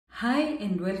Hi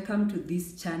and welcome to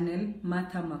this channel.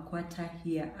 Martha Makwata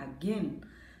here again.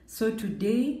 So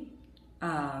today,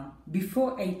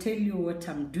 before I tell you what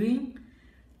I'm doing,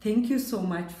 thank you so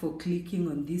much for clicking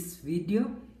on this video.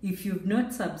 If you've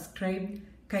not subscribed,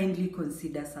 kindly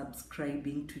consider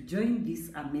subscribing to join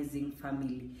this amazing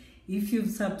family. If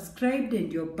you've subscribed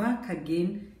and you're back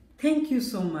again, thank you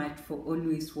so much for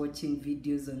always watching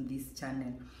videos on this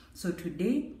channel. So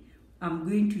today, I'm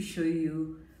going to show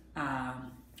you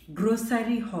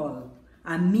grocery haul,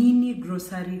 a mini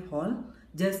grocery haul,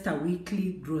 just a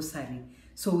weekly grocery.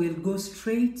 So we'll go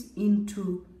straight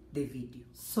into the video.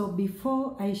 So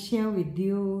before I share with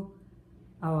you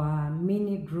our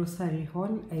mini grocery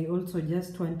haul, I also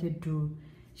just wanted to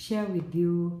share with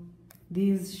you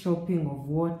this shopping of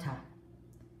water.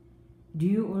 Do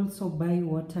you also buy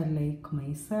water like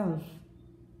myself?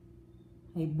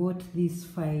 I bought these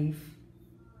 5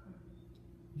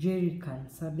 jerry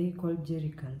cans. Are they called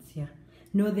jerry cans? Yeah.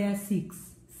 No, there are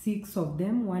 6 of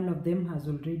them. One of them has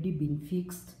already been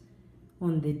fixed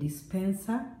on the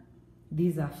dispenser.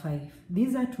 These are 5.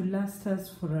 These are to last us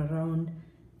for around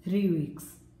 3 weeks,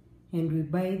 and we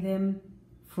buy them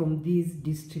from these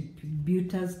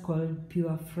distributors called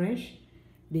Pure Fresh.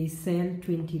 They sell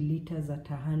 20 liters at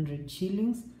 100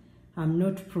 shillings. I'm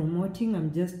not promoting,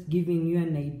 I'm just giving you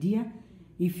an idea.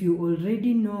 If you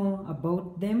already know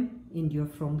about them and you're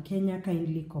from Kenya,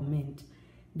 kindly comment.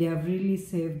 They have really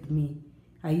saved me.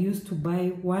 I used to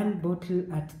buy 1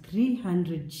 bottle at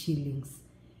 300 shillings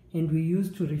and we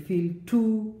used to refill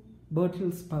 2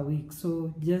 bottles per week.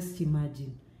 So just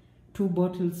imagine, 2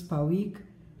 bottles per week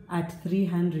at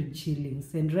 300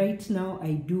 shillings. And right now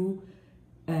I do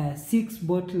 6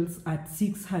 bottles at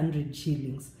 600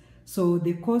 shillings. So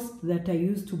the cost that I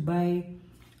used to buy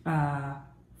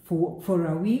for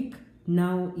a week,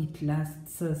 now it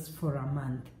lasts us for a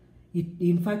month.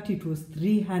 In fact, it was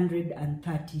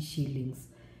 330 shillings.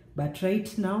 But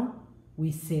right now,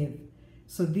 we save.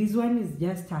 So this one is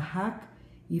just a hack.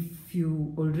 If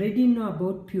you already know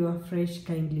about Pure Fresh,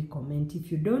 kindly comment.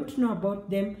 If you don't know about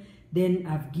them, then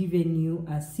I've given you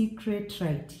a secret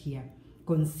right here.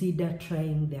 Consider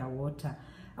trying their water.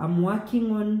 I'm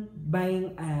working on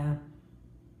buying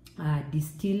a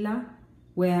distiller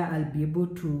where I'll be able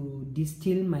to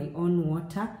distill my own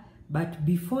water. But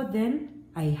before then,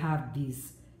 I have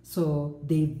this. So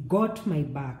they've got my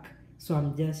back. So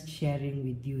I'm just sharing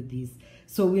with you this.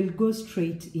 So we'll go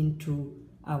straight into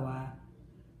our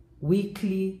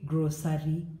weekly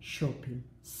grocery shopping.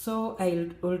 So I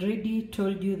already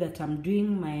told you that I'm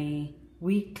doing my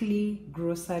weekly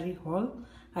grocery haul.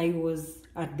 I was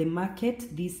at the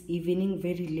market this evening,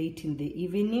 very late in the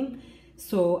evening.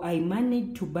 So I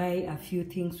managed to buy a few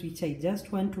things which I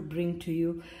just want to bring to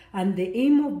you. And the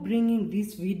aim of bringing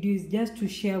this video is just to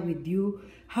share with you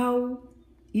how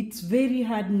it's very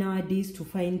hard nowadays to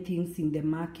find things in the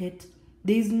market.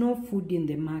 There is no food in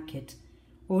the market.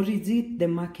 Or is it the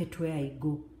market where I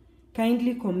go?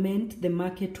 Kindly comment the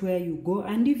market where you go,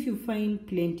 and if you find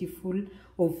plentiful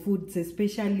of foods,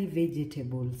 especially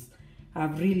vegetables.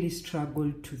 I've really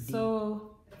struggled today.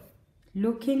 So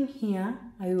looking here,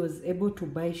 I was able to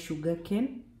buy sugar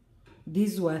cane.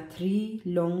 These were 3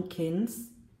 long canes,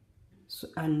 so,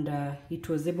 and it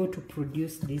was able to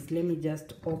produce this. Let me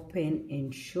just open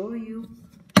and show you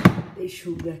the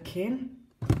sugar cane.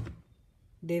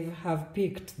 They have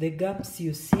picked the gaps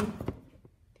you see,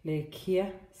 like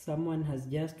here, someone has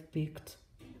just picked.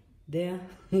 There,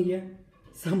 here,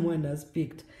 someone has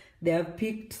picked. They have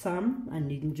picked some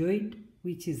and enjoyed,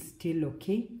 which is still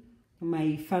okay.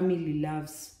 My family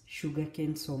loves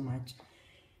sugarcane so much.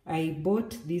 I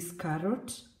bought this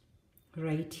carrot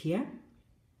right here.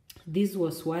 This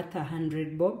was worth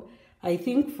 100 bob. I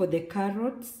think for the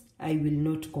carrots, I will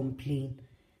not complain.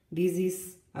 This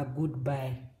is a good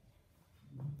buy.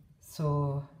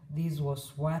 So this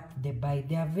was worth the buy.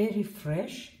 They are very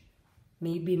fresh.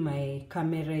 Maybe my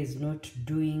camera is not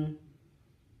doing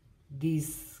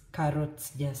these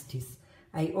carrots justice.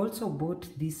 I also bought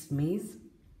this maize,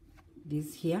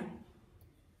 this here,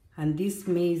 and this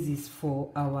maize is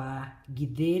for our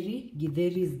githeri.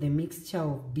 Githeri is the mixture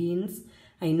of beans.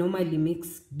 I normally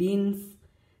mix beans,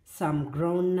 some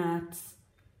groundnuts,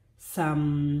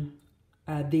 some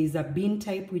there is a bean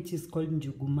type which is called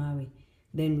njugumawe.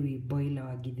 Then we boil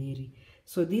our githeri.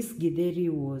 So this githeri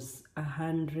was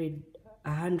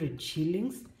 100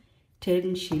 shillings,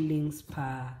 10 shillings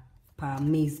per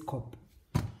maize cob.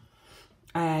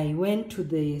 I went to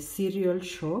the cereal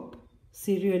shop.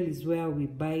 Cereal is where we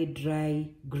buy dry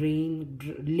grain,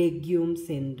 legumes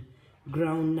and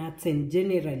groundnuts and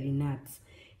generally nuts.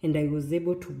 And I was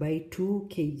able to buy 2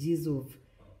 kgs of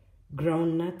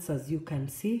groundnuts, as you can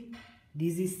see.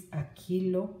 This is a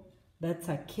kilo, that's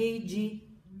a kg,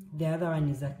 the other one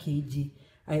is a kg.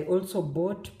 I also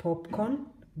bought popcorn.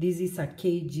 This is a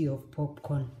kg of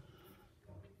popcorn.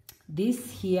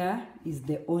 This here is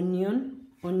the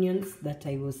onions that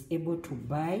I was able to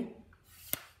buy.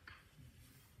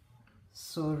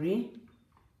 Sorry.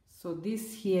 So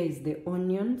this here is the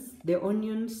onions. The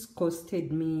onions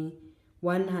costed me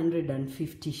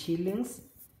 150 shillings.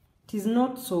 It is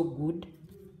not so good.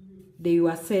 They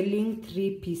were selling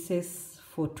 3 pieces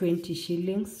for 20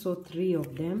 shillings. So 3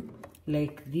 of them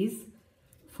like this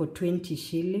for 20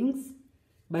 shillings.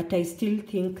 But I still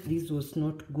think this was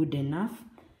not good enough.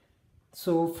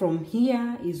 So from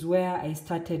here is where I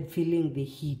started feeling the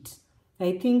heat.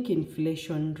 I think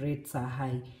inflation rates are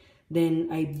high. Then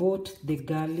I bought the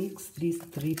garlics, these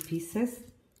 3 pieces.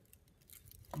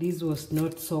 This was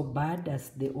not so bad as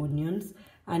the onions.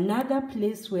 Another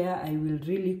place where I will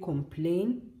really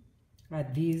complain are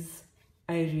these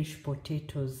Irish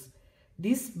potatoes.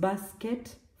 This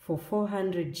basket for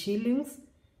 400 shillings,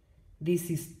 this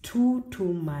is too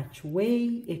much,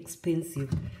 way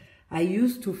expensive. I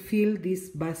used to fill this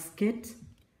basket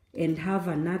and have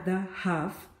another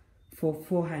half for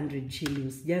 400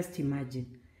 shillings. Just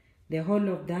imagine. The whole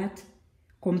of that,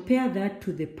 compare that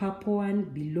to the purple one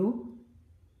below.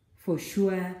 For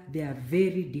sure, they are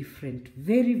very different.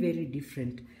 Very, very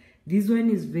different. This one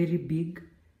is very big.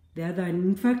 The other one,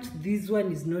 in fact, this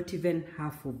one is not even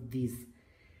half of this.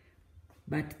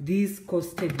 But this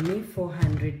costed me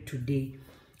 400 today.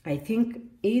 I think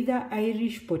either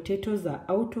Irish potatoes are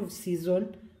out of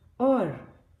season or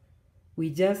we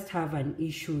just have an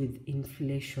issue with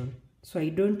inflation. So I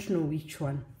don't know which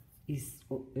one is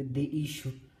the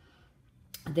issue.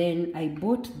 Then I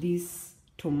bought these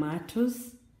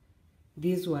tomatoes.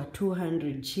 These were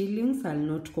 200 shillings. I'll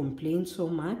not complain so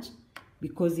much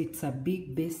because it's a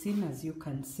big basin, as you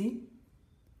can see,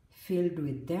 filled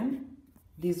with them.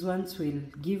 These ones will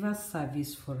give us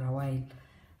service for a while.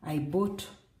 I bought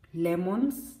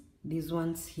lemons, these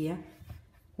ones here.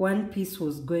 1 piece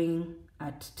was going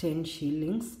at 10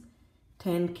 shillings,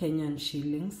 10 Kenyan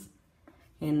shillings.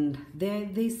 And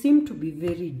they seem to be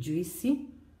very juicy.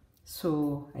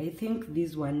 So I think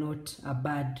these were not a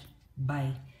bad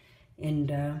buy.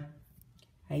 And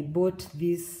I bought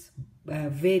these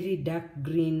very dark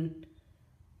green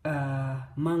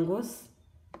mangoes.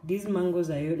 These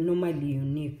mangoes are normally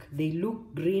unique. They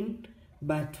look green,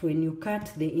 but when you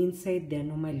cut the inside, they're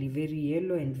normally very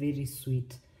yellow and very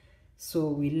sweet. So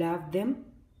we love them.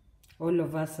 All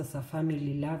of us as a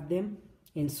family love them.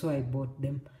 And so I bought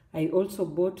them. I also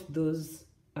bought those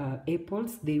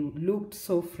apples. They looked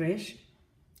so fresh.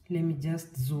 Let me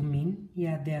just zoom in.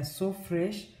 Yeah, they are so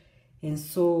fresh. And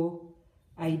so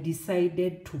I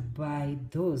decided to buy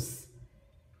those.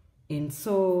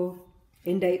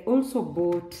 And I also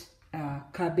bought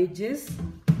cabbages.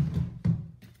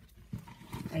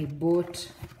 I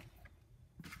bought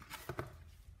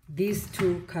these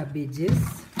 2 cabbages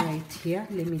right here.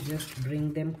 Let me just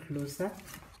bring them closer.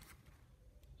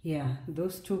 Yeah,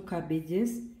 those 2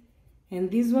 cabbages.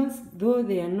 And these ones, though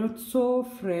they are not so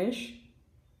fresh,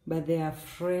 but they are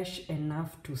fresh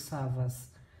enough to serve us.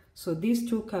 So these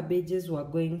 2 cabbages were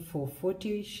going for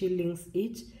 40 shillings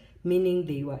each, meaning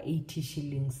they were 80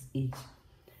 shillings each.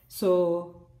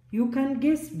 So you can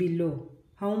guess below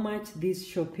how much this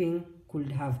shopping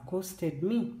could have costed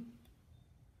me.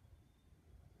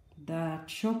 That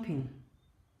shopping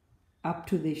up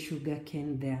to the sugar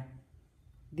cane there.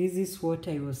 This is what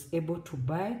I was able to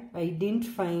buy. I didn't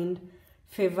find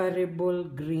favorable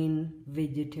green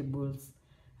vegetables.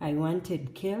 I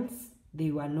wanted kales.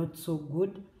 They were not so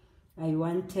good. I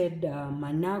wanted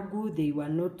managu. They were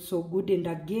not so good. And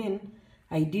again,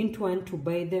 I didn't want to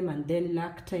buy them and then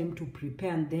lack time to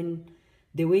prepare. And then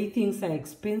the way things are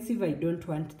expensive, I don't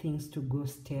want things to go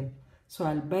stale. So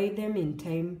I'll buy them in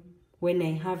time when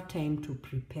I have time to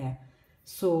prepare.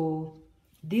 So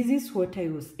this is what I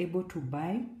was able to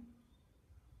buy.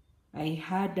 I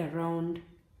had around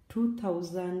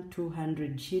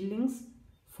 2,200 shillings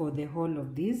for the whole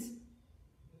of this.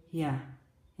 Yeah,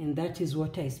 and that is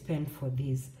what I spent for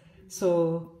this.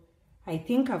 So I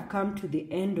think I've come to the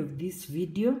end of this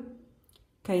video.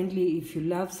 Kindly, if you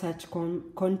love such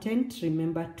content,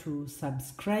 remember to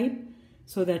subscribe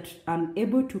so that I'm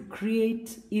able to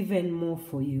create even more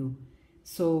for you.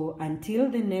 So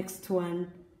until the next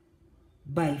one,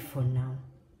 bye for now.